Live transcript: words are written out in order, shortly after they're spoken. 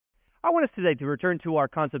I want us today to return to our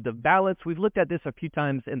concept of balance. We've looked at this a few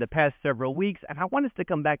times in the past several weeks, and I want us to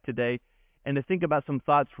come back today and to think about some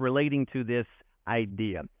thoughts relating to this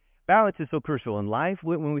idea. Balance is so crucial in life.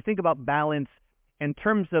 When we think about balance in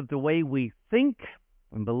terms of the way we think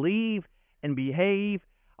and believe and behave,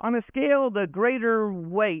 on a scale, the greater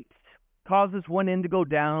weight causes one end to go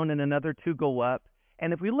down and another to go up.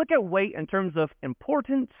 And if we look at weight in terms of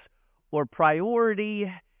importance or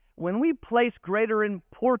priority, when we place greater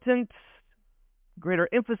importance, greater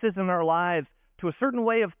emphasis in our lives to a certain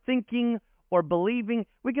way of thinking or believing,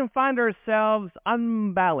 we can find ourselves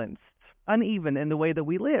unbalanced, uneven in the way that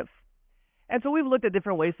we live. And so we've looked at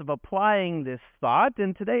different ways of applying this thought,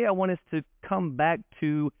 and today I want us to come back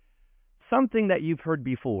to something that you've heard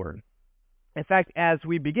before. In fact, as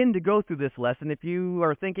we begin to go through this lesson, if you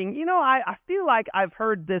are thinking, I feel like I've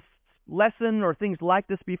heard this lesson or things like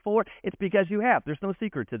this before, it's because you have. There's no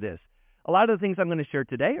secret to this. A lot of the things I'm going to share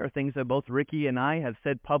today are things that both Ricky and I have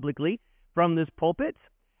said publicly from this pulpit.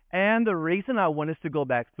 And the reason I want us to go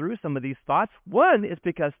back through some of these thoughts, one, is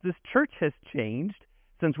because this church has changed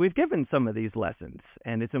since we've given some of these lessons.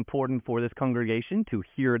 And it's important for this congregation to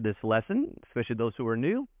hear this lesson, especially those who are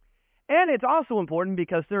new. And it's also important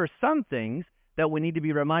because there are some things that we need to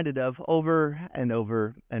be reminded of over and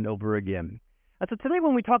over and over again. And so today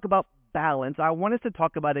when we talk about balance, I want us to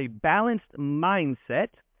talk about a balanced mindset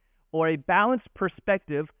or a balanced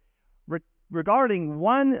perspective regarding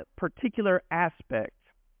one particular aspect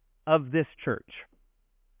of this church.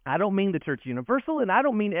 I don't mean the Church Universal, and I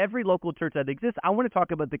don't mean every local church that exists. I want to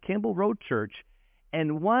talk about the Campbell Road Church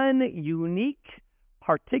and one unique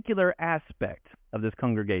particular aspect of this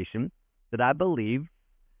congregation that I believe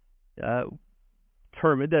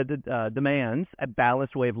demands a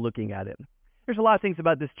balanced way of looking at it. There's a lot of things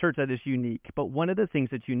about this church that is unique, but one of the things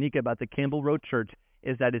that's unique about the Campbell Road Church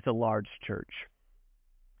is that it's a large church.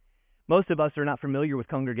 Most of us are not familiar with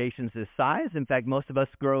congregations this size. In fact, most of us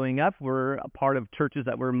growing up were a part of churches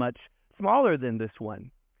that were much smaller than this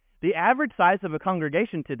one. The average size of a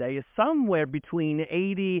congregation today is somewhere between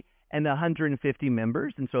 80 and 150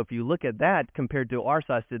 members. And so if you look at that compared to our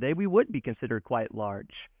size today, we would be considered quite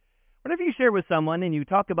large. Whenever you share with someone and you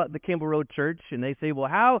talk about the Campbell Road Church and they say, well,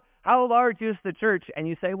 how large is the church? And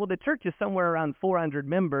you say, well, the church is somewhere around 400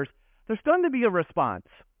 members. There's going to be a response.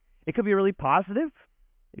 It could be really positive.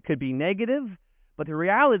 It could be negative. But the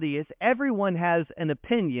reality is everyone has an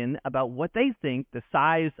opinion about what they think the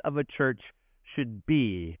size of a church should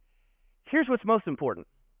be. Here's what's most important.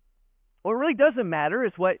 What really doesn't matter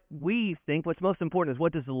is what we think. What's most important is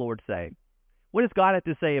what does the Lord say? What does God have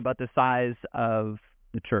to say about the size of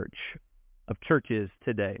the church, of churches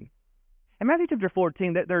today? In Matthew chapter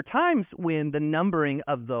 14, there are times when the numbering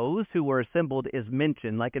of those who were assembled is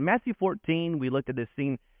mentioned. Like in Matthew 14, we looked at this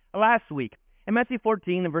scene last week. In Matthew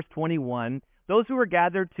 14 and verse 21, those who were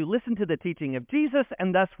gathered to listen to the teaching of Jesus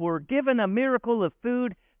and thus were given a miracle of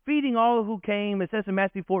food, feeding all who came. It says in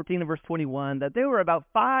Matthew 14 and verse 21 that there were about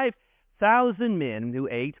 5,000 men who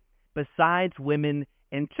ate, besides women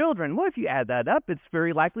and children. Well, if you add that up, it's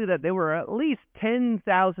very likely that there were at least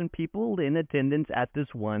 10,000 people in attendance at this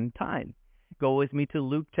one time. Go with me to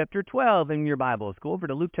Luke chapter 12 in your Bibles. Go over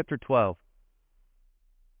to Luke chapter 12.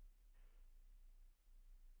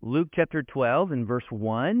 Luke chapter 12 and verse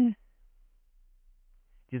 1.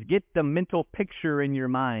 Just get the mental picture in your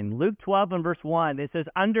mind. Luke 12 and verse 1, it says,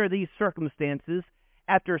 under these circumstances,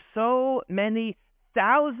 after so many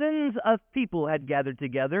thousands of people had gathered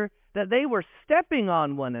together that they were stepping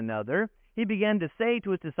on one another, he began to say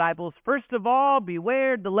to his disciples, first of all,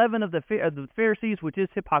 beware the leaven of the Pharisees, which is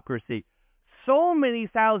hypocrisy. So many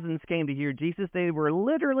thousands came to hear Jesus, they were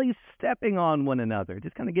literally stepping on one another. It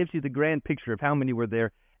just kind of gives you the grand picture of how many were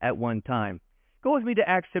there at one time. Go with me to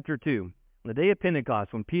Acts chapter 2. On the day of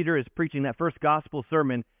Pentecost, when Peter is preaching that first gospel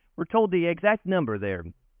sermon, we're told the exact number there.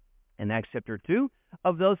 In Acts chapter 2,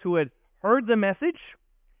 of those who had heard the message,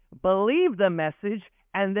 believed the message,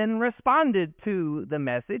 and then responded to the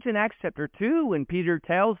message. In Acts chapter 2, when Peter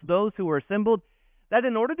tells those who were assembled that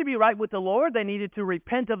in order to be right with the Lord, they needed to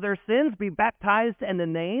repent of their sins, be baptized in the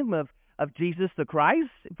name of Jesus the Christ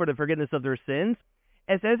for the forgiveness of their sins.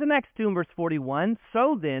 It says in Acts 2 verse 41,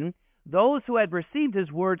 so then those who had received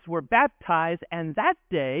his words were baptized, and that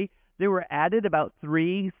day there were added about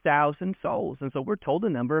 3,000 souls. And so we're told a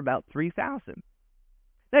number about 3,000.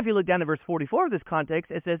 Now, if you look down at verse 44 of this context,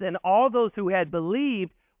 it says, and all those who had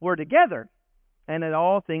believed were together and had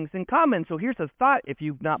all things in common. So here's a thought if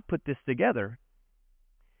you've not put this together.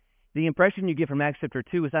 The impression you get from Acts chapter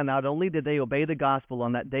 2 is that not only did they obey the gospel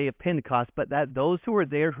on that day of Pentecost, but that those who were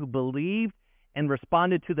there who believed and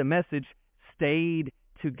responded to the message stayed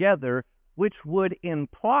together which would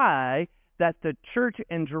imply that the church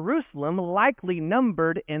in Jerusalem likely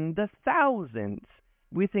numbered in the thousands.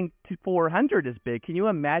 We think 400 is big. Can you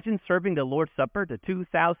imagine serving the Lord's Supper to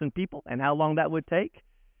 2,000 people and how long that would take?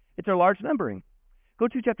 It's a large numbering. Go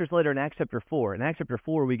 2 chapters later in Acts chapter 4. In Acts chapter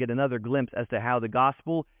 4, we get another glimpse as to how the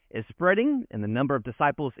gospel is spreading and the number of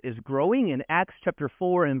disciples is growing in Acts chapter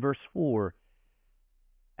 4 and verse 4.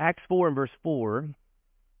 Acts 4 and verse 4,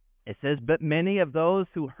 it says, "But many of those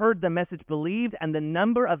who heard the message believed, and the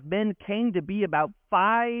number of men came to be about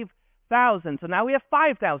 5,000. So now we have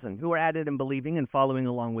 5,000 who are added and believing and following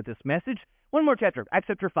along with this message. One more chapter, Acts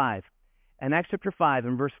chapter 5. And Acts chapter 5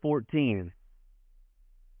 and verse 14.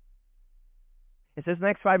 It says in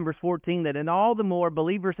Acts 5 and verse 14 that in all the more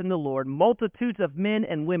believers in the Lord, multitudes of men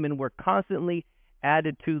and women were constantly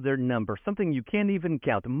added to their number. Something you can't even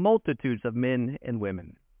count. Multitudes of men and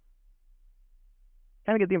women.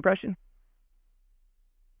 Kind of get the impression?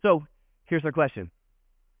 So, here's our question.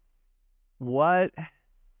 What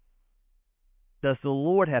does the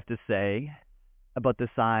Lord have to say about the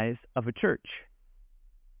size of a church?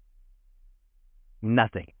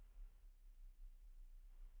 Nothing.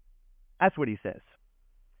 That's what he says.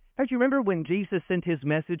 Don't you remember when Jesus sent his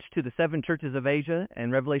message to the 7 churches of Asia in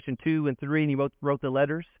Revelation 2 and 3, and he wrote the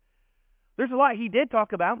letters? There's a lot he did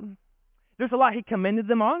talk about. There's a lot he commended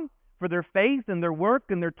them on for their faith and their work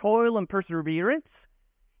and their toil and perseverance.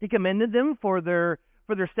 He commended them for their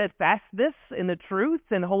steadfastness in the truth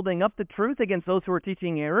and holding up the truth against those who were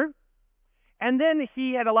teaching error. And then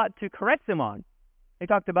he had a lot to correct them on. He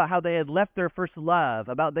talked about how they had left their first love,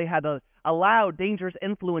 about they had allowed dangerous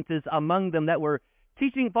influences among them that were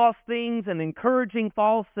teaching false things and encouraging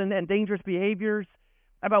false and dangerous behaviors,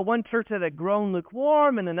 about one church that had grown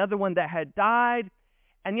lukewarm and another one that had died.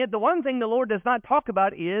 And yet the one thing the Lord does not talk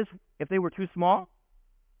about is if they were too small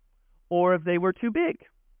or if they were too big.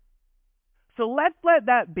 So let's let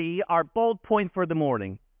that be our bold point for the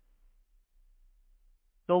morning.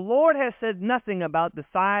 The Lord has said nothing about the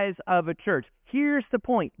size of a church. Here's the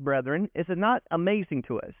point, brethren. Is it not amazing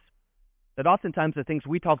to us that oftentimes the things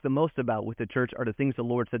we talk the most about with the church are the things the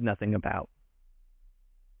Lord said nothing about?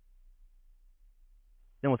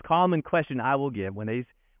 The most common question I will give when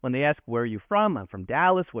they ask, where are you from? I'm from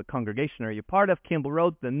Dallas. What congregation are you part of? Kimball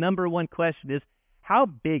Road. The number one question is, how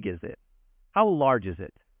big is it? How large is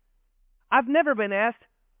it? I've never been asked,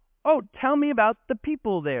 oh, tell me about the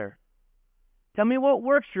people there. Tell me what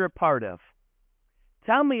works you're a part of.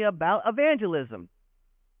 Tell me about evangelism.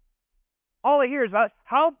 All I hear is about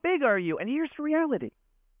how big are you? And here's the reality.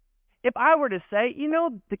 If I were to say,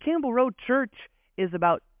 the Campbell Road Church is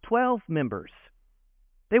about 12 members,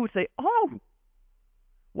 they would say, oh,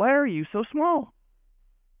 why are you so small?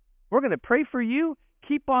 We're going to pray for you.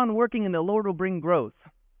 Keep on working and the Lord will bring growth.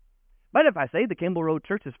 But if I say the Campbell Road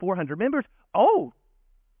Church is 400 members, oh,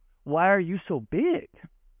 why are you so big?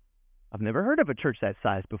 I've never heard of a church that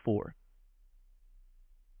size before.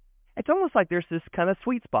 It's almost like there's this kind of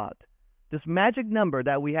sweet spot, this magic number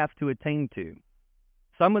that we have to attain to.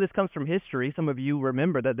 Some of this comes from history. Some of you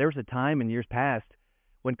remember that there was a time in years past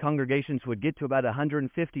when congregations would get to about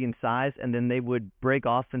 150 in size, and then they would break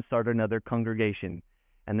off and start another congregation.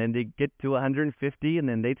 And then they'd get to 150, and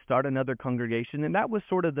then they'd start another congregation. And that was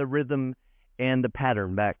sort of the rhythm and the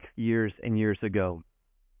pattern back years and years ago.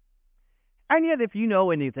 And yet, if you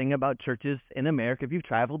know anything about churches in America, if you've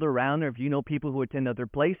traveled around or if you know people who attend other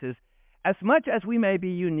places, as much as we may be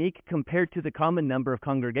unique compared to the common number of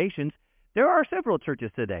congregations, there are several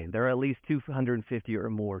churches today. There are at least 250 or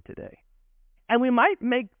more today. And we might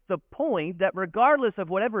make the point that regardless of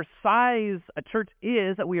whatever size a church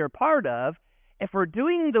is that we are part of, if we're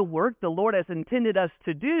doing the work the Lord has intended us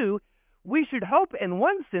to do, we should hope in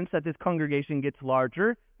one sense that this congregation gets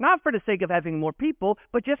larger, not for the sake of having more people,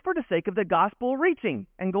 but just for the sake of the gospel reaching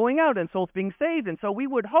and going out and souls being saved. And so we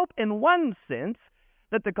would hope in one sense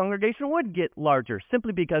that the congregation would get larger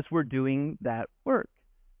simply because we're doing that work.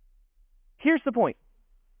 Here's the point.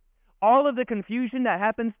 All of the confusion that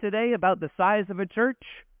happens today about the size of a church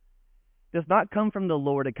does not come from the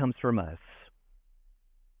Lord, it comes from us.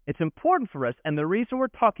 It's important for us, and the reason we're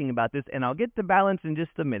talking about this, and I'll get to balance in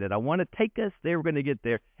just a minute. I want to take us there. We're going to get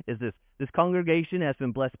there. Is this congregation has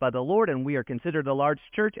been blessed by the Lord, and we are considered a large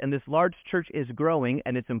church, and this large church is growing,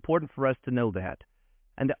 and it's important for us to know that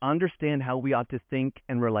and to understand how we ought to think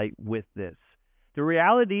and relate with this. The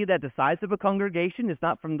reality that the size of a congregation is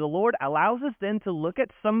not from the Lord allows us then to look at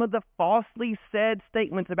some of the falsely said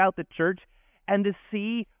statements about the church and to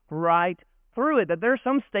see right through it, that there are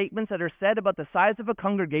some statements that are said about the size of a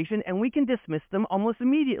congregation, and we can dismiss them almost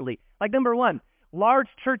immediately. Like number one, large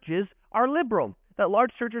churches are liberal. That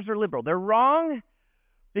large churches are liberal. They're wrong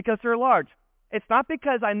because they're large. It's not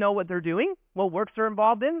because I know what they're doing, what works they're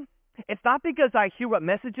involved in. It's not because I hear what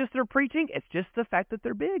messages they're preaching. It's just the fact that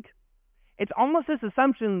they're big. It's almost this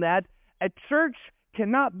assumption that a church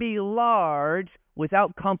cannot be large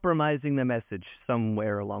without compromising the message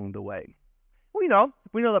somewhere along the way. We know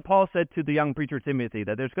that Paul said to the young preacher Timothy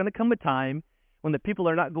that there's going to come a time when the people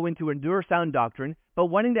are not going to endure sound doctrine, but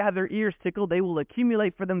wanting to have their ears tickled, they will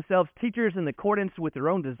accumulate for themselves teachers in accordance with their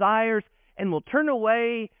own desires, and will turn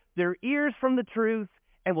away their ears from the truth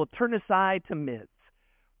and will turn aside to myths.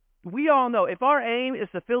 We all know if our aim is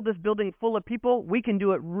to fill this building full of people, we can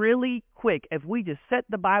do it really quick if we just set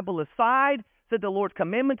the Bible aside, set the Lord's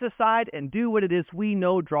commandments aside, and do what it is we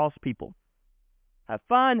know draws people. Have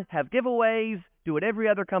fun, have giveaways, do what every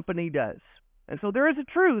other company does. And so there is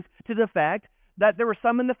a truth to the fact that there were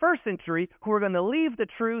some in the first century who were going to leave the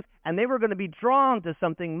truth, and they were going to be drawn to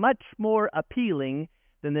something much more appealing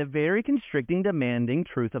than the very constricting, demanding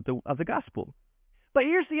truth of the gospel. But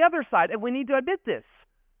here's the other side, and we need to admit this,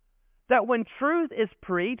 that when truth is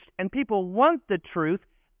preached and people want the truth,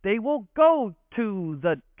 they will go to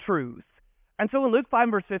the truth. And so in Luke 5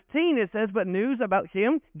 verse 15, it says, "But news about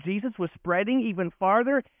him, Jesus, was spreading even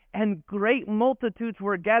farther, and great multitudes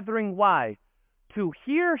were gathering." Why? To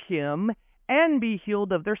hear him and be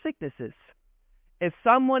healed of their sicknesses. If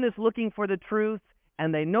someone is looking for the truth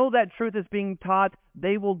and they know that truth is being taught,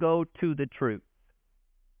 they will go to the truth.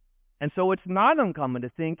 And so it's not uncommon to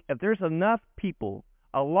think if there's enough people,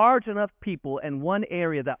 a large enough people in one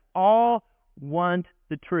area that all want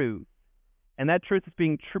the truth, and that truth is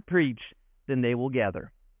being preached, then they will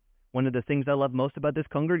gather. One of the things I love most about this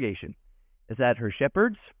congregation is that her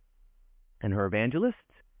shepherds and her evangelists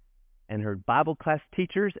and her Bible class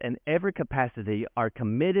teachers in every capacity are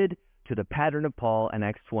committed to the pattern of Paul in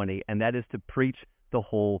Acts 20, and that is to preach the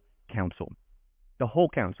whole counsel. The whole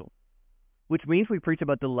counsel. Which means we preach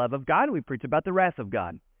about the love of God, we preach about the wrath of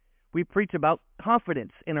God. We preach about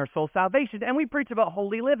confidence in our soul salvation, and we preach about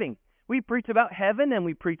holy living. We preach about heaven, and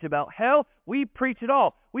we preach about hell. We preach it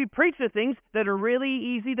all. We preach the things that are really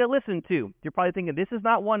easy to listen to. You're probably thinking, this is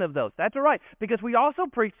not one of those. That's all right, because we also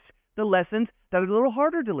preach the lessons that are a little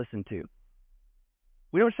harder to listen to.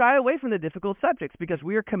 We don't shy away from the difficult subjects because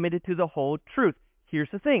we are committed to the whole truth. Here's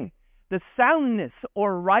the thing. The soundness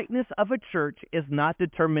or rightness of a church is not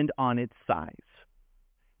determined on its size.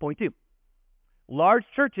 Point 2. Large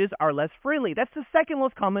churches are less friendly. That's the second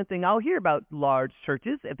most common thing I'll hear about large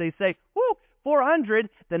churches. If they say, 400,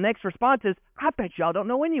 the next response is, I bet y'all don't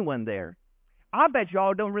know anyone there. I bet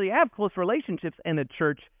y'all don't really have close relationships in a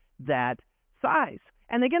church that size.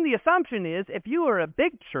 And again, the assumption is if you are a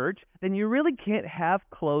big church, then you really can't have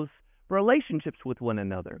close relationships with one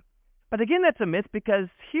another. But again, that's a myth because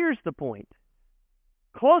here's the point.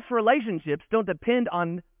 Close relationships don't depend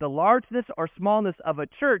on the largeness or smallness of a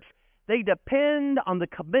church. They depend on the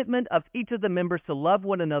commitment of each of the members to love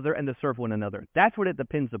one another and to serve one another. That's what it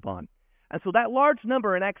depends upon. And so that large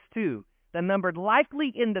number in Acts 2, that numbered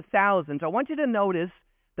likely in the thousands, I want you to notice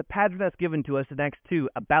the pattern that's given to us in Acts 2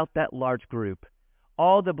 about that large group.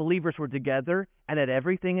 All the believers were together and had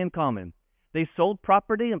everything in common. They sold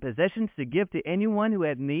property and possessions to give to anyone who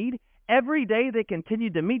had need. Every day they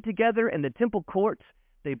continued to meet together in the temple courts.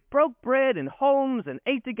 They broke bread in homes and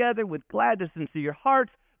ate together with gladness and sincere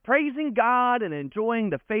hearts, praising God and enjoying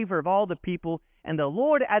the favor of all the people. And the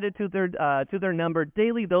Lord added to their number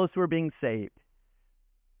daily those who were being saved.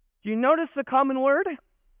 Do you notice the common word?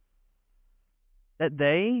 That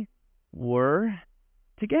they were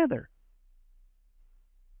together.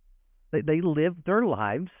 They lived their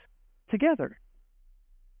lives together.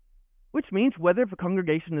 Which means whether a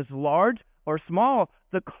congregation is large or small,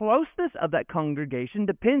 the closeness of that congregation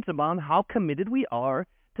depends upon how committed we are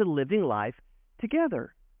to living life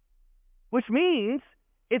together. Which means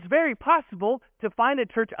it's very possible to find a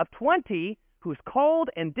church of 20 who's cold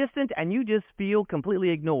and distant and you just feel completely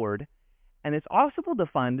ignored. And it's also possible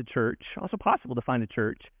to find a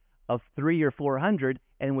church of 300 or 400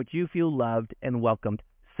 in which you feel loved and welcomed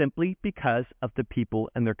simply because of the people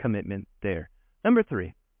and their commitment there. Number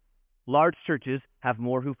 3, large churches have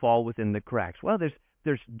more who fall within the cracks. Well,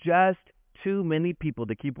 there's just too many people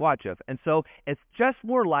to keep watch of. And so it's just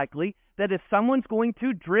more likely that if someone's going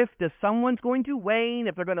to drift, if someone's going to wane,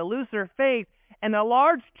 if they're going to lose their faith, in a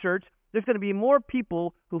large church, there's going to be more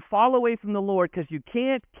people who fall away from the Lord because you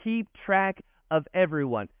can't keep track of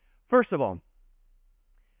everyone. First of all,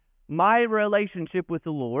 my relationship with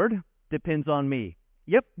the Lord depends on me.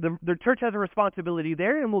 Yep, the church has a responsibility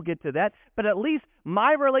there, and we'll get to that. But at least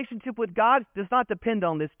my relationship with God does not depend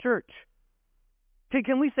on this church.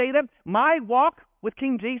 Can we say that? My walk with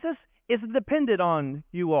King Jesus isn't dependent on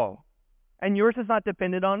you all, and yours is not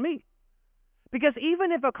dependent on me. Because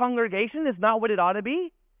even if a congregation is not what it ought to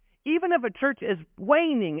be, even if a church is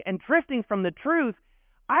waning and drifting from the truth,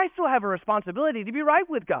 I still have a responsibility to be right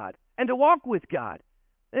with God and to walk with God.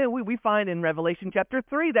 And we find in Revelation chapter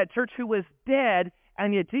 3 that church who was dead,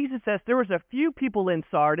 and yet Jesus says there was a few people in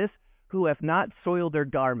Sardis who have not soiled their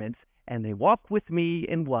garments, and they walk with me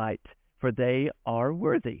in white, for they are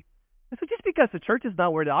worthy. And so just because the church is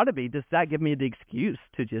not where it ought to be, does that give me the excuse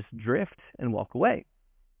to just drift and walk away?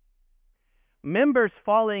 Members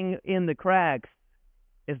falling in the cracks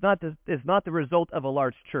is not the result of a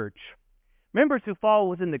large church. Members who fall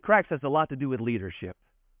within the cracks has a lot to do with leadership,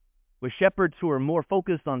 with shepherds who are more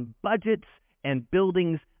focused on budgets and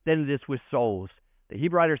buildings than it is with souls. The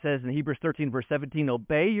Hebrew writer says in Hebrews 13, verse 17,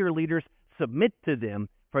 obey your leaders, submit to them,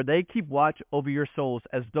 for they keep watch over your souls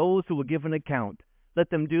as those who will give an account. Let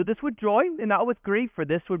them do this with joy and not with grief, for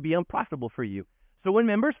this would be unprofitable for you. So when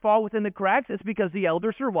members fall within the cracks, it's because the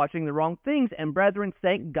elders are watching the wrong things. And brethren,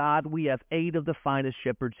 thank God we have 8 of the finest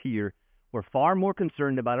shepherds here. We're far more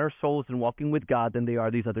concerned about our souls and walking with God than they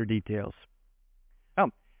are these other details.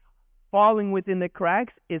 Falling within the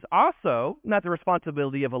cracks is also not the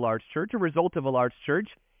responsibility of a large church, a result of a large church.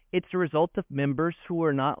 It's a result of members who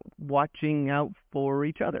are not watching out for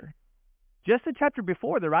each other. Just a chapter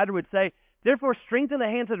before, the writer would say, therefore strengthen the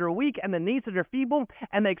hands that are weak and the knees that are feeble,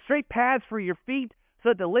 and make straight paths for your feet, so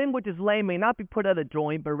that the limb which is lame may not be put out of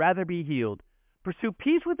joint, but rather be healed. Pursue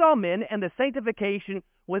peace with all men and the sanctification,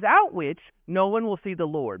 without which no one will see the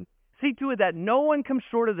Lord. See to it that no one comes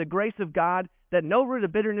short of the grace of God, that no root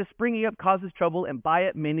of bitterness springing up causes trouble, and by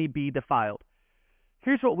it many be defiled.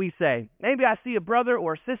 Here's what we say. Maybe I see a brother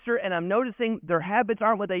or a sister, and I'm noticing their habits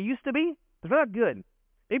aren't what they used to be. They're not good.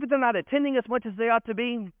 Maybe they're not attending as much as they ought to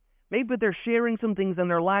be. Maybe they're sharing some things in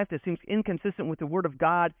their life that seems inconsistent with the Word of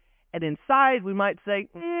God. And inside we might say,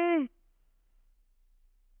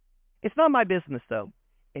 it's not my business, though.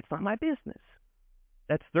 It's not my business.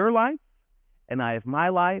 That's their life, and I have my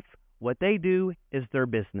life. What they do is their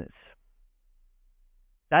business.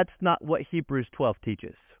 That's not what Hebrews 12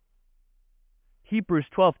 teaches. Hebrews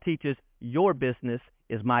 12 teaches your business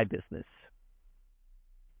is my business,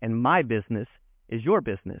 and my business is your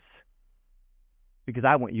business, because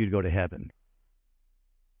I want you to go to heaven,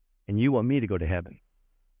 and you want me to go to heaven.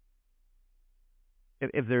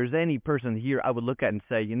 If there's any person here I would look at and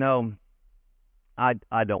say,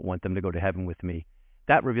 I don't want them to go to heaven with me,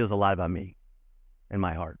 that reveals a lot about me and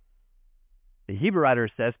my heart. The Hebrew writer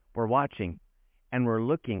says we're watching and we're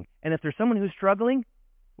looking, and if there's someone who's struggling,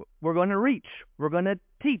 we're going to reach, we're going to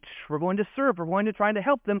teach, we're going to serve, we're going to try to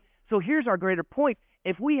help them. So here's our greater point.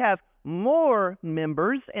 If we have more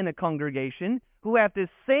members in a congregation who have this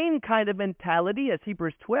same kind of mentality as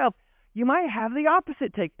Hebrews 12, you might have the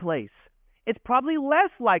opposite take place. It's probably less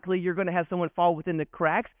likely you're going to have someone fall within the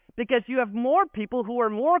cracks because you have more people who are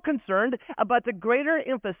more concerned about the greater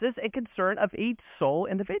emphasis and concern of each soul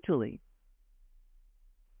individually.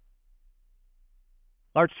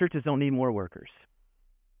 Large churches don't need more workers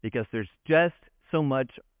because there's just so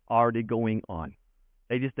much already going on.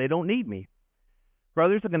 They don't need me.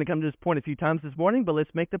 Brothers, I'm going to come to this point a few times this morning, but let's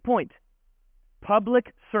make the point.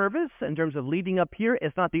 Public service, in terms of leading up here,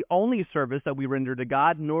 is not the only service that we render to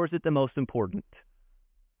God, nor is it the most important.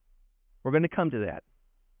 We're going to come to that.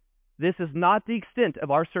 This is not the extent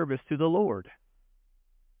of our service to the Lord.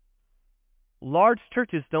 Large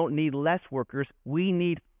churches don't need less workers. We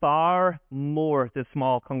need far more than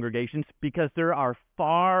small congregations because there are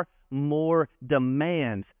far more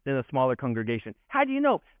demands than a smaller congregation. How do you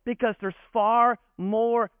know? Because there's far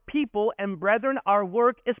more people, and brethren, our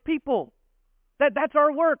work is people. That's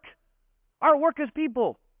our work. Our work is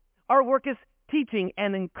people. Our work is teaching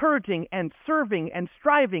and encouraging and serving and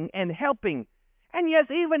striving and helping. And yes,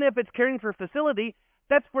 even if it's caring for a facility,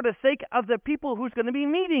 that's for the sake of the people who's going to be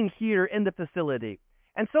meeting here in the facility.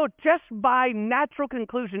 And so just by natural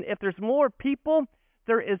conclusion, if there's more people,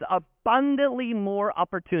 there is abundantly more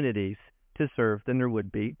opportunities to serve than there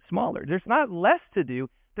would be smaller. There's not less to do.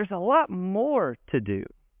 There's a lot more to do.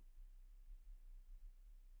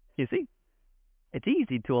 You see? It's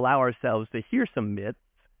easy to allow ourselves to hear some myths,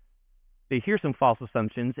 to hear some false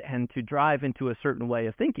assumptions, and to drive into a certain way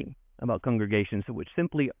of thinking about congregations which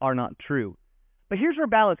simply are not true. But here's where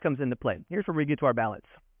balance comes into play. Here's where we get to our balance.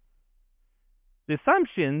 The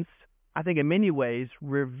assumptions, I think in many ways,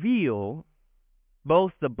 reveal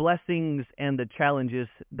both the blessings and the challenges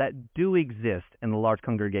that do exist in a large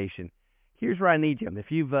congregation. Here's where I need you.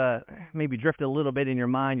 If you've maybe drifted a little bit in your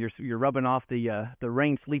mind, you're rubbing off the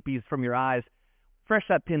rain sleepies from your eyes, fresh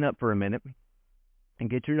that pen up for a minute and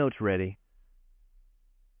get your notes ready.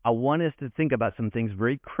 I want us to think about some things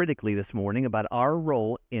very critically this morning about our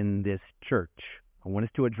role in this church. I want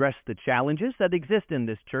us to address the challenges that exist in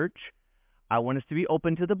this church. I want us to be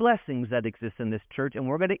open to the blessings that exist in this church. And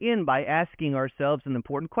we're going to end by asking ourselves an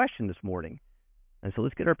important question this morning. And so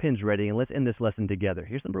let's get our pens ready and let's end this lesson together.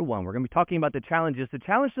 Here's number one. We're going to be talking about the challenges. The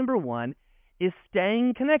challenge number one is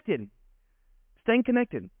staying connected. Staying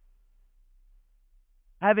connected.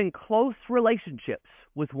 Having close relationships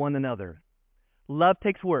with one another. Love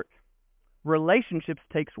takes work. Relationships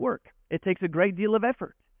takes work. It takes a great deal of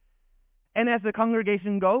effort. And as the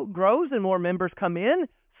congregation grows and more members come in,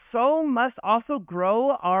 so must also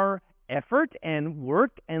grow our effort and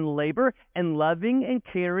work and labor and loving and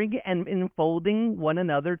caring and enfolding one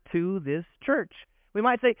another to this church. We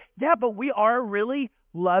might say, yeah, but we are a really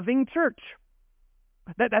loving church.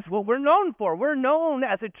 That's what we're known for. We're known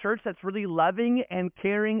as a church that's really loving and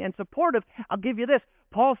caring and supportive. I'll give you this.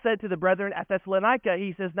 Paul said to the brethren at Thessalonica,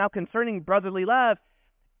 he says, now concerning brotherly love,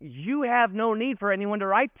 you have no need for anyone to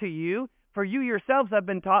write to you, for you yourselves have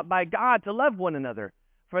been taught by God to love one another.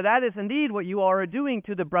 For that is indeed what you are doing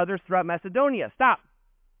to the brothers throughout Macedonia. Stop.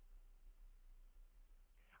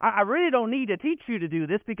 I really don't need to teach you to do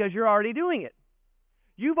this because you're already doing it.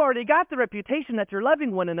 You've already got the reputation that you're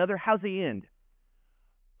loving one another. How's the end?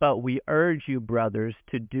 But we urge you, brothers,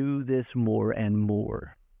 to do this more and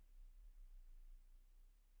more.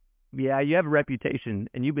 Yeah, you have a reputation,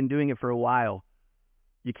 and you've been doing it for a while.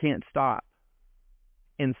 You can't stop.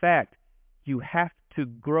 In fact, you have to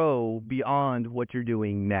grow beyond what you're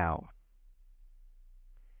doing now.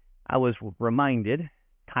 I was reminded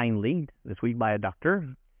kindly this week by a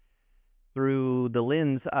doctor through the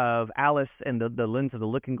lens of Alice and the lens of the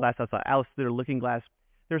looking glass. I saw Alice through the looking glass.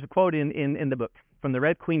 There's a quote in the book from the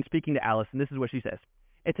Red Queen speaking to Alice, and this is what she says.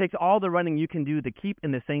 It takes all the running you can do to keep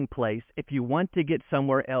in the same place. If you want to get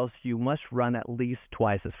somewhere else, you must run at least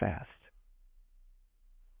twice as fast.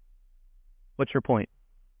 What's your point?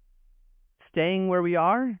 Staying where we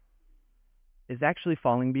are is actually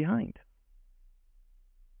falling behind.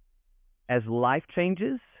 As life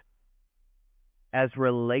changes, as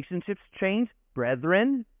relationships change,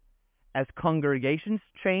 brethren, as congregations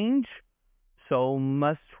change, so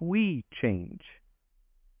must we change.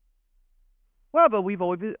 Well, but we've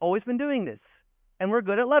always been doing this, and we're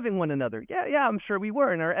good at loving one another. Yeah, I'm sure we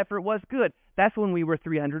were, and our effort was good. That's when we were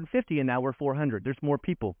 350, and now we're 400. There's more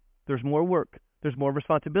people. There's more work. There's more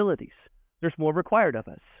responsibilities. There's more required of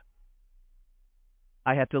us.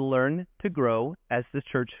 I have to learn to grow as the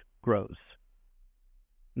church grows.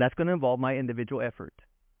 That's going to involve my individual effort.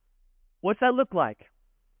 What's that look like?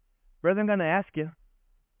 Brethren, I'm going to ask you.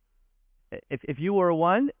 If you were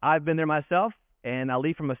one, I've been there myself, and I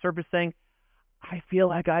leave from a service saying, I feel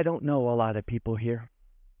like I don't know a lot of people here.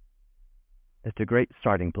 It's a great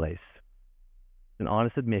starting place. An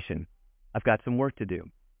honest admission. I've got some work to do.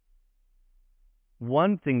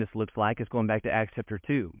 One thing this looks like is going back to Acts chapter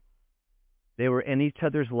 2. They were in each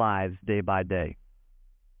other's lives day by day.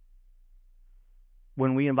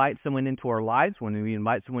 When we invite someone into our lives, when we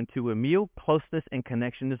invite someone to a meal, closeness and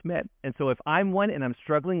connection is met. And so if I'm one and I'm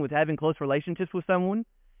struggling with having close relationships with someone,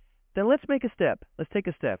 then let's make a step. Let's take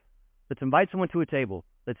a step. Let's invite someone to a table.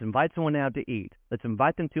 Let's invite someone out to eat. Let's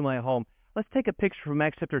invite them to my home. Let's take a picture from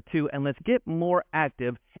Acts chapter 2 and let's get more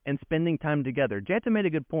active in spending time together. Jansen made a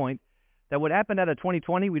good point that what happened out of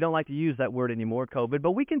 2020, we don't like to use that word anymore, COVID,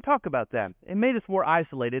 but we can talk about that. It made us more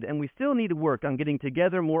isolated, and we still need to work on getting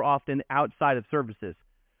together more often outside of services.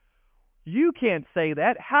 You can't say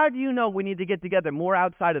that. How do you know we need to get together more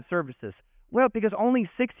outside of services? Well, because only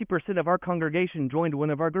 60% of our congregation joined one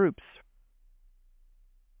of our groups.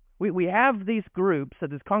 We have these groups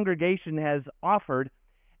that this congregation has offered,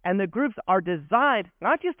 and the groups are designed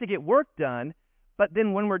not just to get work done, but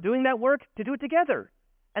then when we're doing that work, to do it together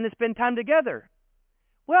and to spend time together.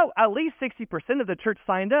 Well, at least 60% of the church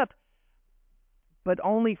signed up, but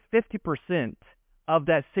only 50% of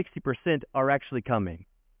that 60% are actually coming.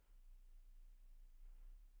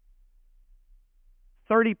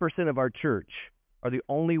 30% of our church are the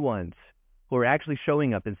only ones who are actually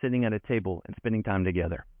showing up and sitting at a table and spending time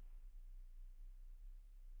together.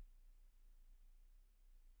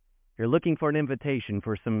 You're looking for an invitation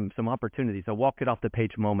for some opportunities. I'll walk it off the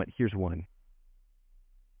page a moment. Here's one.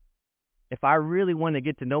 If I really want to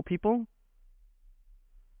get to know people,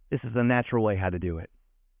 this is a natural way how to do it.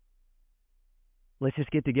 Let's just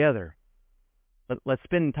get together. Let's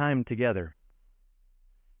spend time together.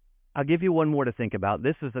 I'll give you one more to think about.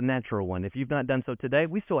 This is a natural one. If you've not done so today,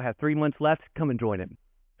 we still have 3 months left. Come and join it.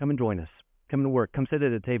 Come and join us. Come to work. Come sit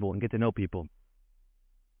at a table and get to know people.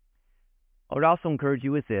 I would also encourage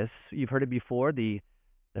you with this. You've heard it before. The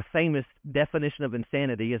The famous definition of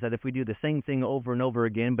insanity is that if we do the same thing over and over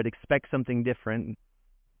again but expect something different,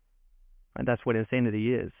 and that's what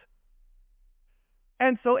insanity is.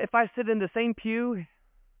 And so if I sit in the same pew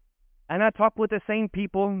and I talk with the same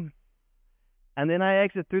people and then I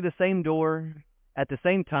exit through the same door at the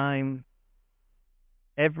same time,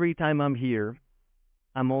 every time I'm here,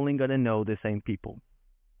 I'm only going to know the same people.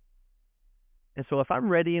 And so if I'm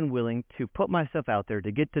ready and willing to put myself out there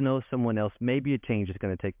to get to know someone else, maybe a change is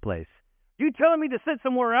going to take place. You telling me to sit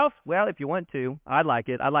somewhere else? Well, if you want to, I'd like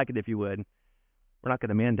it. I'd like it if you would. We're not going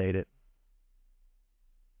to mandate it.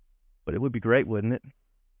 But it would be great, wouldn't it?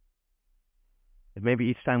 If maybe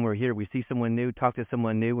each time we're here, we see someone new, talk to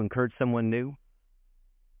someone new, encourage someone new.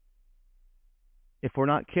 If we're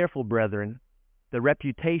not careful, brethren, the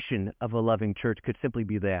reputation of a loving church could simply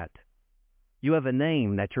be that. You have a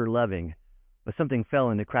name that you're loving, but something fell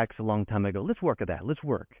in the cracks a long time ago. Let's work at that. Let's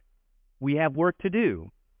work. We have work to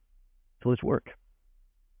do, so let's work.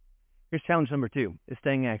 Here's challenge number 2, is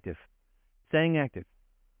staying active. Staying active.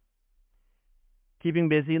 Keeping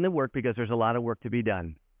busy in the work because there's a lot of work to be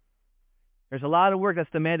done. There's a lot of work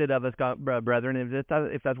that's demanded of us, brethren. If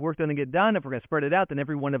that work doesn't get done, if we're going to spread it out, then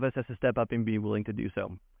every one of us has to step up and be willing to do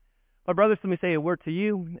so. But brothers, let me say a word to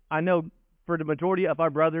you. I know for the majority of our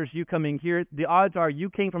brothers, you coming here, the odds are you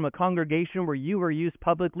came from a congregation where you were used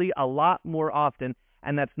publicly a lot more often,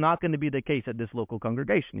 and that's not going to be the case at this local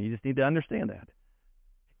congregation. You just need to understand that.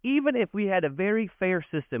 Even if we had a very fair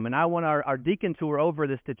system, and I want our deacons who are over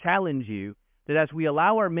this to challenge you, that as we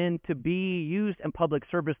allow our men to be used in public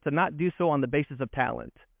service, to not do so on the basis of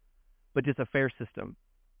talent, but just a fair system.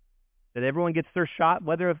 That everyone gets their shot,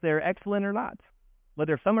 whether if they're excellent or not.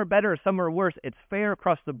 Whether some are better or some are worse, it's fair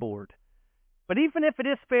across the board. But even if it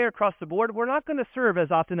is fair across the board, we're not going to serve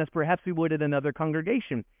as often as perhaps we would in another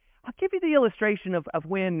congregation. I'll give you the illustration of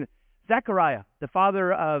when Zechariah, the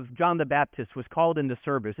father of John the Baptist, was called into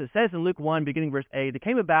service. It says in Luke 1, beginning verse 8, it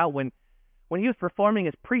came about when he was performing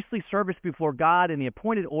his priestly service before God in the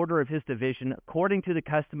appointed order of his division, according to the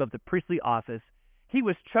custom of the priestly office, he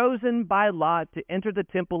was chosen by lot to enter the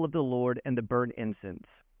temple of the Lord and to burn incense.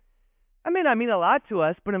 I may not mean a lot to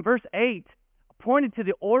us, but in verse 8, appointed to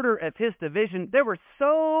the order of his division, there were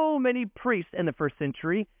so many priests in the first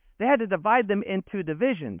century, they had to divide them into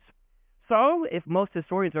divisions. So, if most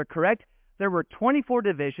historians are correct, there were 24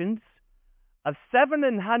 divisions of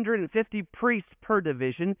 750 priests per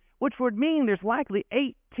division, which would mean there's likely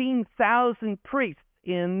 18,000 priests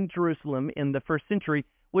in Jerusalem in the first century,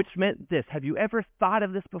 which meant this. Have you ever thought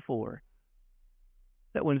of this before?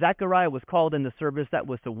 That when Zechariah was called into service, that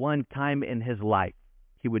was the one time in his life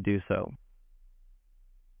he would do so.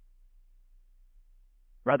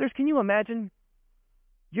 Brothers, can you imagine?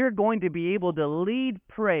 You're going to be able to lead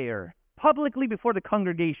prayer publicly before the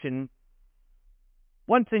congregation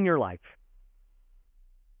once in your life.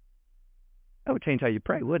 That would change how you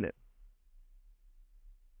pray, wouldn't it?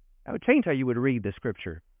 That would change how you would read the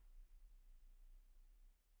Scripture.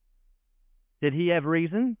 Did he have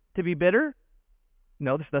reason to be bitter?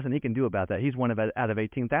 No, there's nothing he can do about that. He's one out of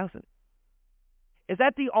 18,000. Is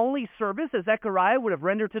that the only service that Zechariah would have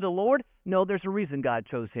rendered to the Lord? No, there's a reason God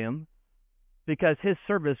chose him. Because his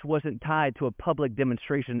service wasn't tied to a public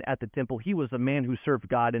demonstration at the temple. He was a man who served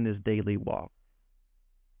God in his daily walk.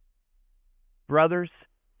 Brothers,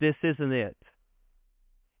 this isn't it.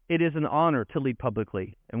 It is an honor to lead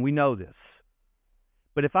publicly, and we know this.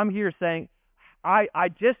 But if I'm here saying, I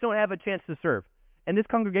just don't have a chance to serve, in this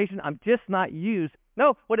congregation, I'm just not used.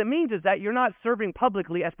 No, what it means is that you're not serving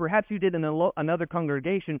publicly as perhaps you did in another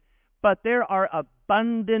congregation, but there are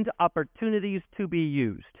abundant opportunities to be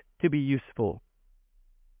used, to be useful.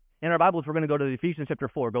 In our Bibles, we're going to go to Ephesians chapter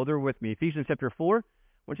 4. Go there with me. Ephesians chapter 4. I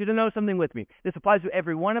want you to know something with me. This applies to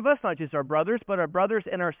every one of us, not just our brothers, but our brothers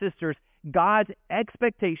and our sisters. God's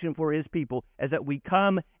expectation for his people is that we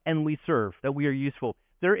come and we serve, that we are useful.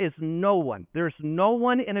 There's no one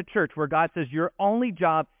in a church where God says your only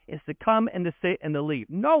job is to come and to sit and to leave.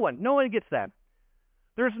 No one gets that.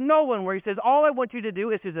 There's no one where he says, all I want you to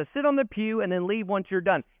do is to sit on the pew and then leave once you're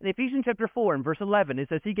done. In Ephesians chapter 4 and verse 11, it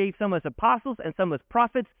says he gave some as apostles and some as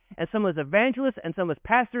prophets and some as evangelists and some as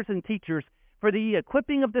pastors and teachers for the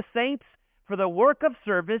equipping of the saints, for the work of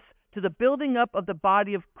service, to the building up of the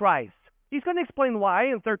body of Christ. He's going to explain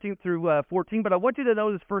why in 13 through 14, but I want you to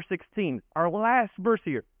notice verse 16, our last verse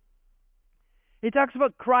here. He talks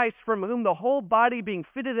about Christ, from whom the whole body being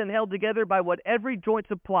fitted and held together by what every joint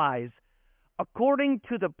supplies, according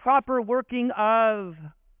to the proper working of,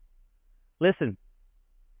 listen,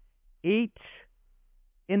 each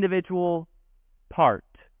individual part.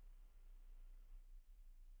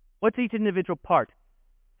 What's each individual part?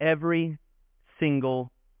 Every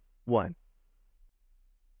single one.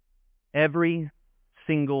 Every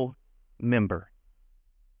single member.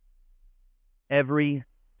 Every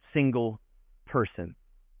single person.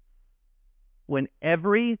 When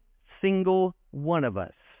every single one of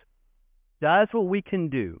us does what we can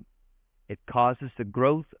do, it causes the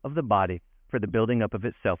growth of the body for the building up of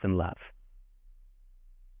itself in love.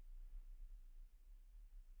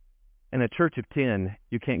 In a church of 10,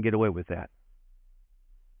 you can't get away with that.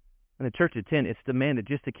 In a church of 10, it's demanded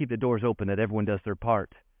just to keep the doors open that everyone does their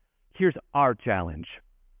part. Here's our challenge.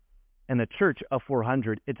 In a church of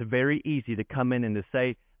 400, it's very easy to come in and to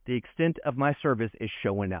say, the extent of my service is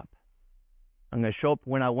showing up. I'm going to show up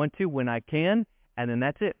when I want to, when I can, and then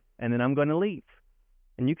that's it. And then I'm going to leave.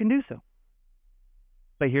 And you can do so.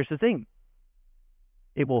 But here's the thing.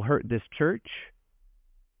 It will hurt this church.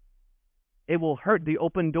 It will hurt the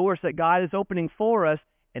open doors that God is opening for us,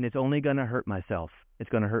 and it's only going to hurt myself. It's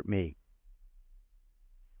going to hurt me.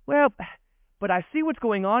 Well, but I see what's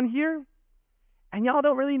going on here, and y'all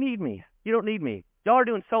don't really need me. You don't need me. Y'all are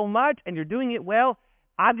doing so much, and you're doing it well.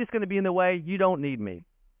 I'm just going to be in the way. You don't need me.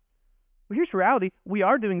 Well, here's the reality. We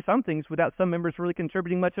are doing some things without some members really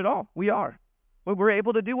contributing much at all. We are. But we're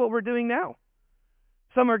able to do what we're doing now.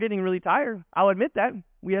 Some are getting really tired. I'll admit that.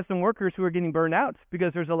 We have some workers who are getting burned out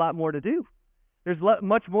because there's a lot more to do. There's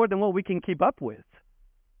much more than what we can keep up with.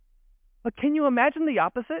 But can you imagine the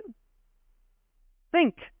opposite?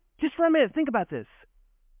 Think, just for a minute, think about this.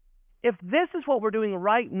 If this is what we're doing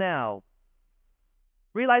right now,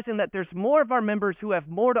 realizing that there's more of our members who have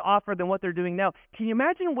more to offer than what they're doing now, can you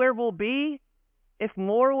imagine where we'll be if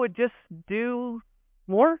more would just do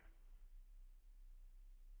more?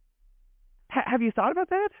 Have you thought about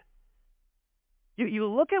that? You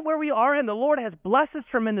look at where we are, and the Lord has blessed us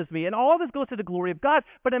tremendously, and all this goes to the glory of God.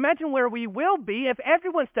 But imagine where we will be if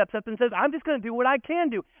everyone steps up and says, I'm just going to do what I can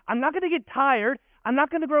do. I'm not going to get tired. I'm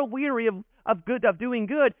not going to grow weary of doing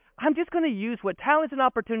good. I'm just going to use what talents and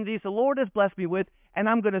opportunities the Lord has blessed me with, and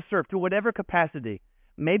I'm going to serve to whatever capacity.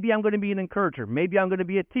 Maybe I'm going to be an encourager. Maybe I'm going to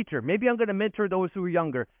be a teacher. Maybe I'm going to mentor those who are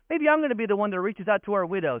younger. Maybe I'm going to be the one that reaches out to our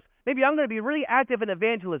widows. Maybe I'm going to be really active in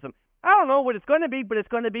evangelism. I don't know what it's going to be, but it's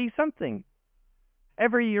going to be something.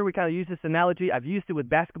 Every year we kind of use this analogy. I've used it with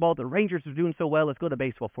basketball. The Rangers are doing so well. Let's go to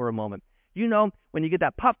baseball for a moment. You know, when you get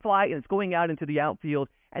that pop fly and it's going out into the outfield,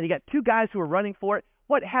 and you got two guys who are running for it,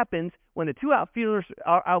 what happens when the two outfielders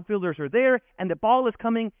are there and the ball is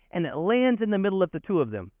coming and it lands in the middle of the two of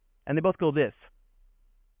them? And they both go this.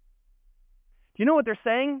 Do you know what they're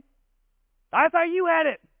saying? I thought you had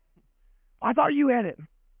it. I thought you had it.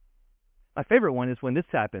 My favorite one is when this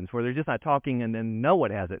happens, where they're just not talking and then no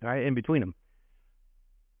one has it, right, in between them.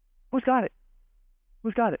 Who's got it?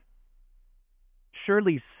 Who's got it?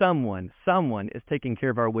 Surely someone is taking care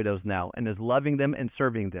of our widows now and is loving them and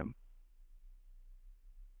serving them.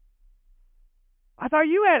 I thought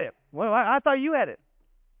you had it. Well, I thought you had it.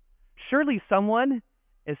 Surely someone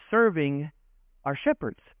is serving our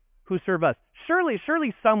shepherds who serve us. Surely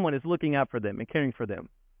someone is looking out for them and caring for them.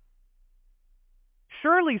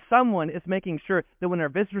 Surely someone is making sure that when our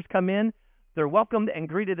visitors come in, they're welcomed and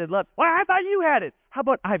greeted and loved. Well, I thought you had it. How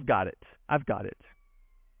about I've got it? I've got it.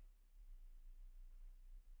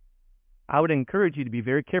 I would encourage you to be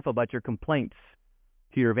very careful about your complaints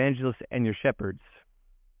to your evangelists and your shepherds.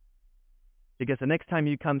 Because the next time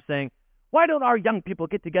you come saying, why don't our young people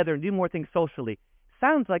get together and do more things socially?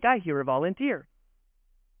 Sounds like I hear a volunteer.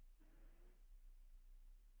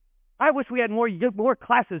 I wish we had more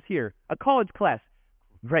classes here, a college class.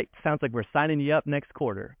 Great. Sounds like we're signing you up next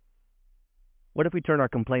quarter. What if we turn our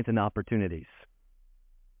complaints into opportunities?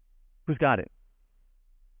 Who's got it?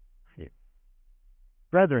 You.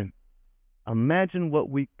 Brethren, imagine what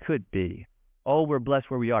we could be. Oh, we're blessed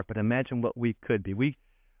where we are, but imagine what we could be.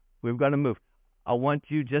 We've got to move. I want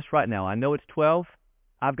you just right now. I know it's 12.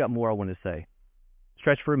 I've got more I want to say.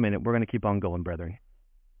 Stretch for a minute. We're going to keep on going, brethren.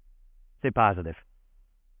 Stay positive.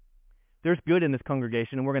 There's good in this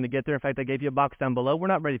congregation, and we're going to get there. In fact, I gave you a box down below. We're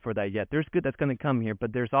not ready for that yet. There's good that's going to come here,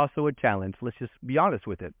 but there's also a challenge. Let's just be honest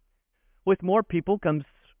with it. With more people comes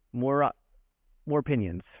more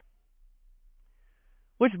opinions,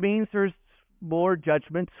 which means there's more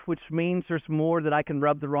judgments, which means there's more that I can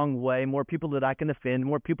rub the wrong way, more people that I can offend,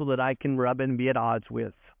 more people that I can rub and be at odds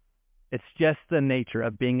with. It's just the nature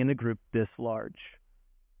of being in a group this large.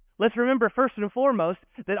 Let's remember first and foremost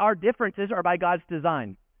that our differences are by God's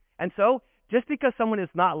design. And so, just because someone is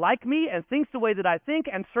not like me and thinks the way that I think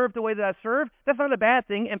and serve the way that I serve, that's not a bad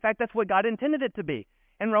thing. In fact, that's what God intended it to be.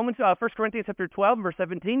 In Romans, 1 Corinthians chapter 12, verse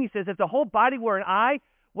 17, he says, if the whole body were an eye,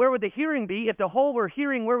 where would the hearing be? If the whole were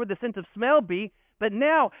hearing, where would the sense of smell be? But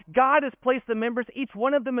now, God has placed the members, each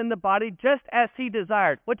one of them in the body, just as He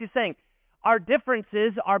desired. What He's saying, our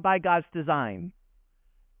differences are by God's design.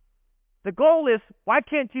 The goal is, why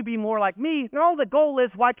can't you be more like me? No, the goal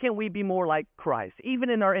is, why can't we be more like Christ,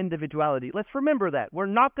 even in our individuality? Let's remember that. We're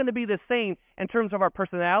not going to be the same in terms of our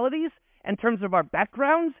personalities, in terms of our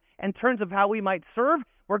backgrounds, in terms of how we might serve.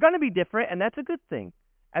 We're going to be different, and that's a good thing,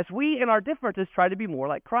 as we, in our differences, try to be more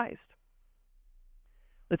like Christ.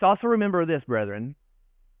 Let's also remember this, brethren.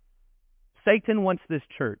 Satan wants this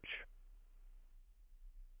church.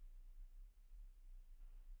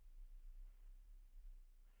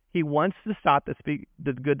 He wants to stop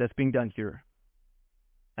the good that's being done here.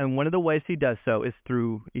 And one of the ways he does so is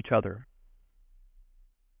through each other.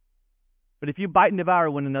 But if you bite and devour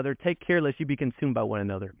one another, take care lest you be consumed by one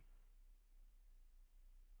another.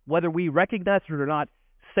 Whether we recognize it or not,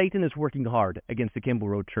 Satan is working hard against the Kimball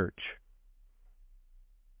Road Church.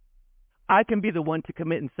 I can be the one to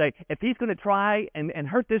commit and say, if he's going to try and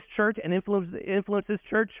hurt this church and influence this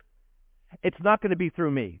church, it's not going to be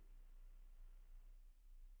through me.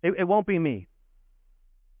 It won't be me.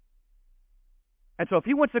 And so if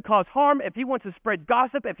he wants to cause harm, if he wants to spread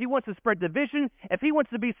gossip, if he wants to spread division, if he wants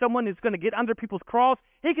to be someone who's going to get under people's crawls,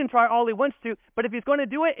 he can try all he wants to, but if he's going to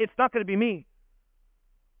do it, it's not going to be me.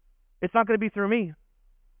 It's not going to be through me.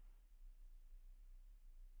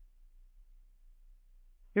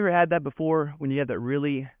 You ever had that before, when you had that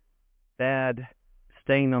really bad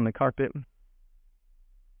stain on the carpet,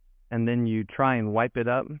 and then you try and wipe it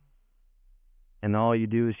up, and all you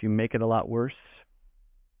do is you make it a lot worse,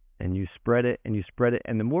 and you spread it, and you spread it,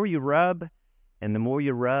 and the more you rub, and the more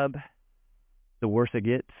you rub, the worse it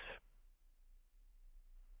gets?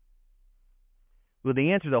 Well,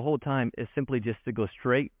 the answer the whole time is simply just to go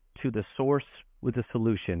straight to the source with the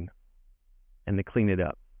solution and to clean it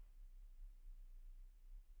up.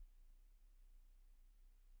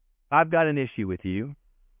 I've got an issue with you,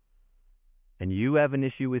 and you have an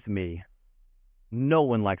issue with me. No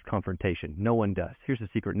one likes confrontation. No one does. Here's the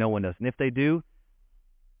secret. No one does. And if they do,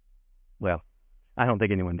 well, I don't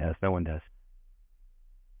think anyone does. No one does.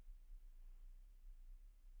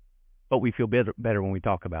 But we feel better when we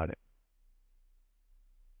talk about it.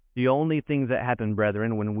 The only things that happen,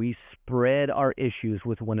 brethren, when we spread our issues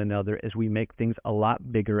with one another is we make things a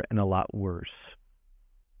lot bigger and a lot worse.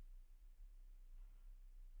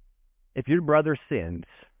 If your brother sins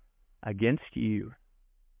against you,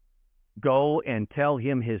 go and tell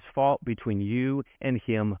him his fault between you and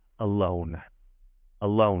him alone.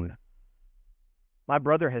 Alone. My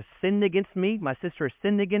brother has sinned against me. My sister has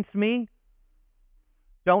sinned against me.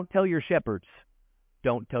 Don't tell your shepherds.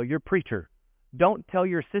 Don't tell your preacher. Don't tell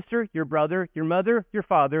your sister, your brother, your mother, your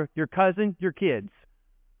father, your cousin, your kids.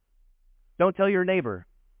 Don't tell your neighbor.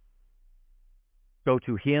 Go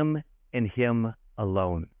to him and him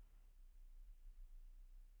alone.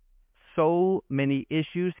 So many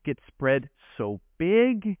issues get spread so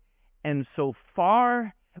big and so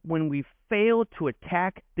far when we fail to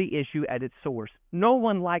attack the issue at its source. No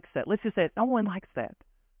one likes that. Let's just say it. No one likes that.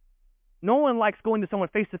 No one likes going to someone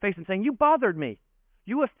face to face and saying, you bothered me.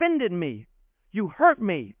 You offended me. You hurt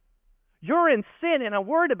me. You're in sin and I'm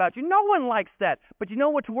worried about you. No one likes that. But you know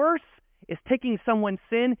what's worse? Is taking someone's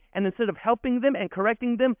sin and instead of helping them and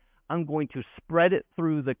correcting them, I'm going to spread it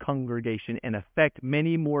through the congregation and affect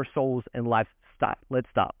many more souls and lives. Stop. Let's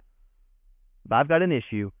stop. If I've got an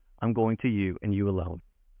issue, I'm going to you and you alone.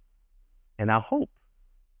 And I hope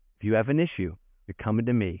if you have an issue, you're coming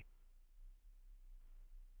to me.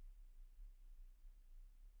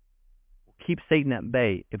 We'll keep Satan at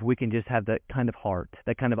bay if we can just have that kind of heart,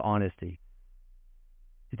 that kind of honesty.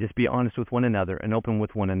 To just be honest with one another and open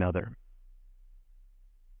with one another.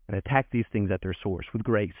 And attack these things at their source with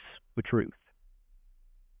grace, with truth.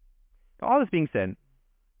 Now, all this being said,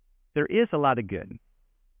 there is a lot of good.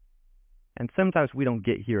 And sometimes we don't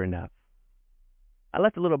get here enough. I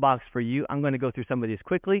left a little box for you. I'm going to go through some of these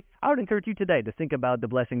quickly. I would encourage you today to think about the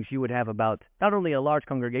blessings you would have about not only a large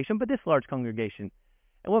congregation, but this large congregation.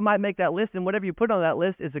 And what might make that list, and whatever you put on that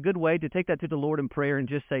list, is a good way to take that to the Lord in prayer and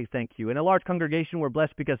just say thank you. In a large congregation, we're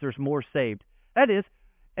blessed because there's more saved. That is,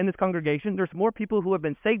 in this congregation, there's more people who have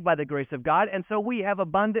been saved by the grace of God, and so we have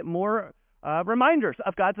abundant more reminders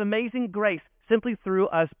of God's amazing grace simply through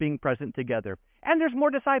us being present together. And there's more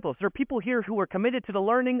disciples. There are people here who are committed to the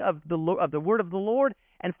learning of the word of the Lord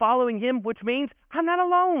and following Him, which means I'm not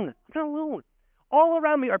alone. I'm not alone. All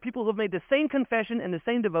around me are people who have made the same confession and the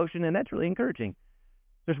same devotion, and that's really encouraging.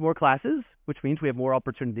 There's more classes, which means we have more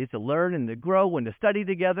opportunities to learn and to grow and to study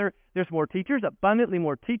together. There's more teachers, abundantly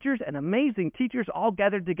more teachers, and amazing teachers all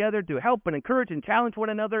gathered together to help and encourage and challenge one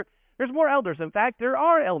another. There's more elders. In fact, there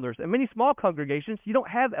are elders. In many small congregations, you don't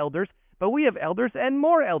have elders, but we have elders and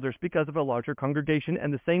more elders because of a larger congregation,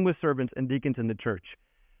 and the same with servants and deacons in the church.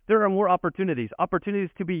 There are more opportunities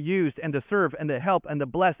to be used and to serve and to help and to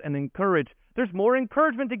bless and encourage. There's more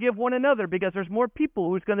encouragement to give one another because there's more people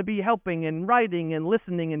who's going to be helping and writing and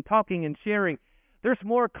listening and talking and sharing. There's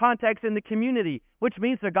more contacts in the community, which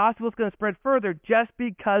means the gospel is going to spread further just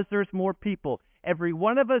because there's more people. Every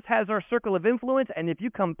one of us has our circle of influence, and if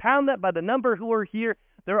you compound that by the number who are here,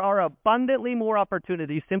 there are abundantly more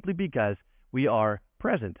opportunities simply because we are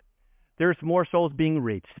present. There's more souls being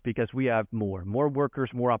reached because we have more workers,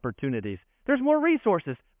 more opportunities. There's more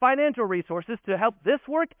resources, financial resources to help this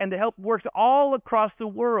work and to help works all across the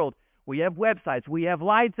world. We have websites, we have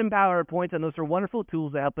slides and PowerPoints, and those are wonderful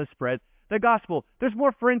tools to help us spread the gospel. There's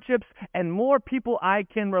more friendships and more people I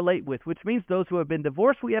can relate with, which means those who have been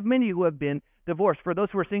divorced, we have many who have been divorced. For those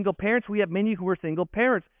who are single parents, we have many who are single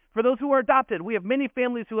parents. For those who are adopted, we have many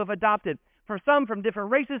families who have adopted. For some from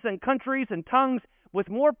different races and countries and tongues, with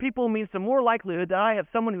more people means the more likelihood that I have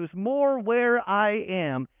someone who's more where I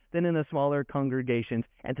am than in the smaller congregations.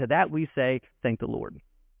 And to that we say, thank the Lord.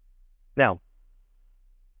 Now,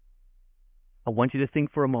 I want you to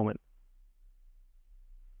think for a moment.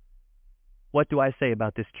 What do I say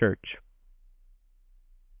about this church?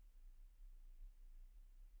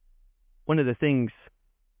 One of the things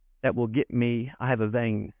that will get me, I have a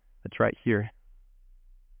vein that's right here.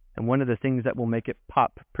 And one of the things that will make it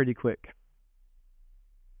pop pretty quick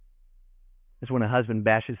is when a husband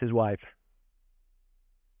bashes his wife.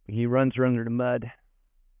 He runs her under the mud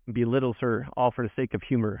and belittles her all for the sake of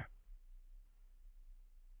humor.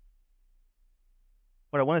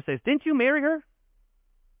 What I want to say is, didn't you marry her?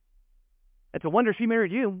 It's a wonder she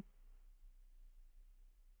married you.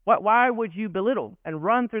 Why would you belittle and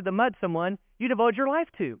run through the mud someone you devoted your life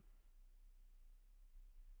to?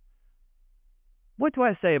 What do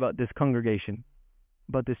I say about this congregation,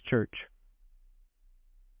 about this church?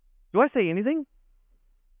 Do I say anything?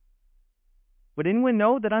 Would anyone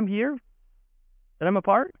know that I'm here? That I'm a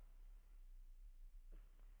part?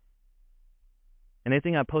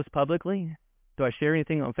 Anything I post publicly? Do I share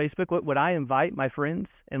anything on Facebook? Would I invite my friends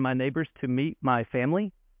and my neighbors to meet my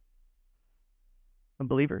family of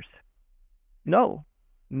believers? No,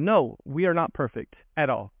 we are not perfect at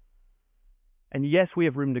all. And yes, we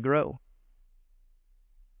have room to grow.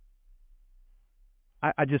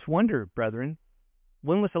 I just wonder, brethren,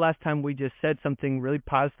 when was the last time we just said something really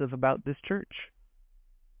positive about this church?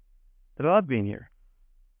 That I love being here.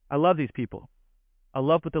 I love these people. I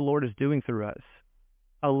love what the Lord is doing through us.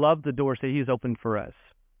 I love the doors that He has opened for us.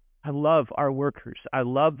 I love our workers. I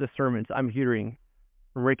love the sermons I'm hearing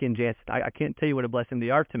from Rick and Jansen. I can't tell you what a blessing they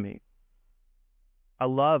are to me. I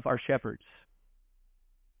love our shepherds.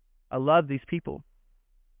 I love these people.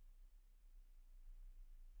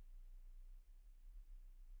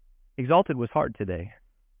 Exalted was hard today.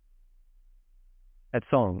 That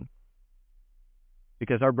song.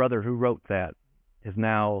 Because our brother who wrote that is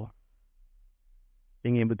now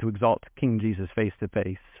being able to exalt King Jesus face to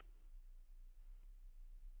face.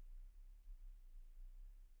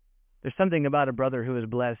 There's something about a brother who has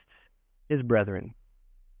blessed his brethren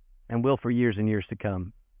and will for years and years to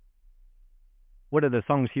come. One of the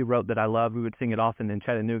songs he wrote that I love, we would sing it often in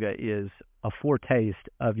Chattanooga, is A Foretaste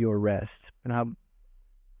of Your Rest. And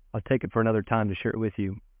I'll take it for another time to share it with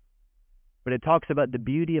you. But it talks about the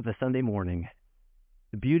beauty of a Sunday morning,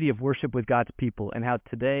 the beauty of worship with God's people, and how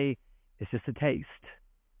today is just a taste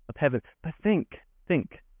of heaven. But think.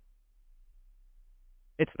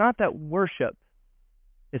 It's not that worship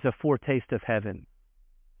is a foretaste of heaven.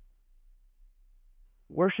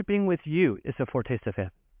 Worshiping with you is a foretaste of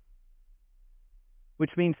heaven.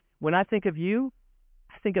 Which means when I think of you,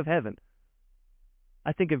 I think of heaven.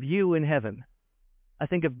 I think of you in heaven. I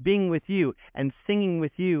think of being with you and singing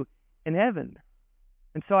with you in heaven.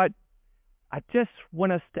 And so I just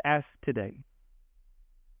want us to ask today.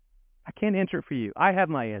 I can't answer it for you. I have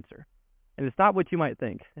my answer. And it's not what you might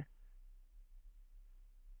think.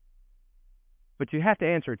 But you have to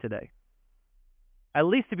answer it today. At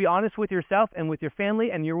least to be honest with yourself and with your family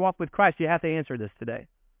and your walk with Christ, you have to answer this today.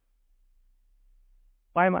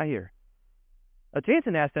 Why am I here? Now,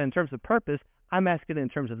 Jansen asked that in terms of purpose. I'm asking it in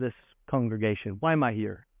terms of this congregation. Why am I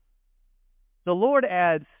here? The Lord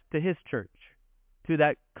adds to His church, to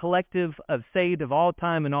that collective of saved of all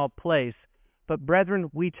time and all place. But brethren,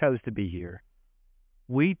 we chose to be here.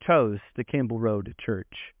 We chose the Campbell Road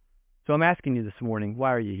Church. So I'm asking you this morning,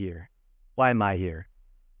 why are you here? Why am I here?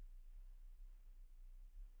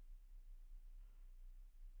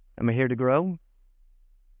 Am I here to grow?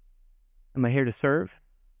 Am I here to serve?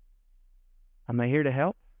 Am I here to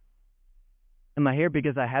help? Am I here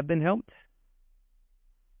because I have been helped?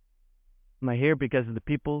 Am I here because of the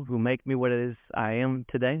people who make me what it is I am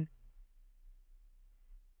today?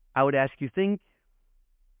 I would ask you think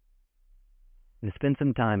and spend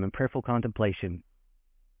some time in prayerful contemplation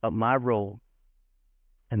of my role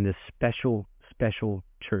in this special, special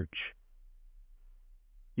church.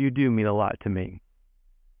 You do mean a lot to me.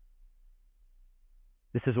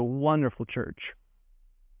 This is a wonderful church.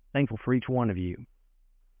 Thankful for each one of you.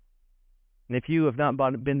 And if you have not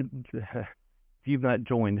if you've not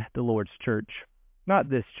joined the Lord's church, not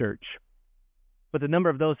this church, but the number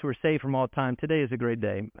of those who are saved from all time, today is a great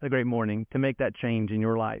day, a great morning to make that change in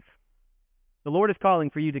your life. The Lord is calling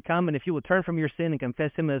for you to come, and if you will turn from your sin and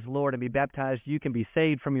confess Him as Lord and be baptized, you can be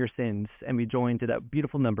saved from your sins and be joined to that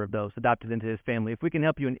beautiful number of those adopted into His family. If we can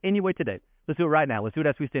help you in any way today, let's do it right now. Let's do it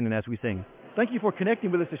as we stand and as we sing. Thank you for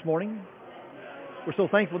connecting with us this morning. We're so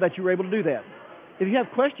thankful that you were able to do that. If you have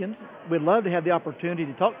questions, we'd love to have the opportunity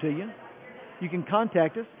to talk to you. You can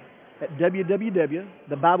contact us at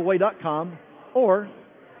www.thebibleway.com or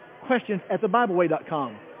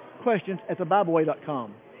questions@thebibleway.com.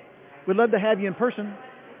 Questions@thebibleway.com. We'd love to have you in person.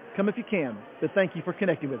 Come if you can. But thank you for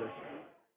connecting with us.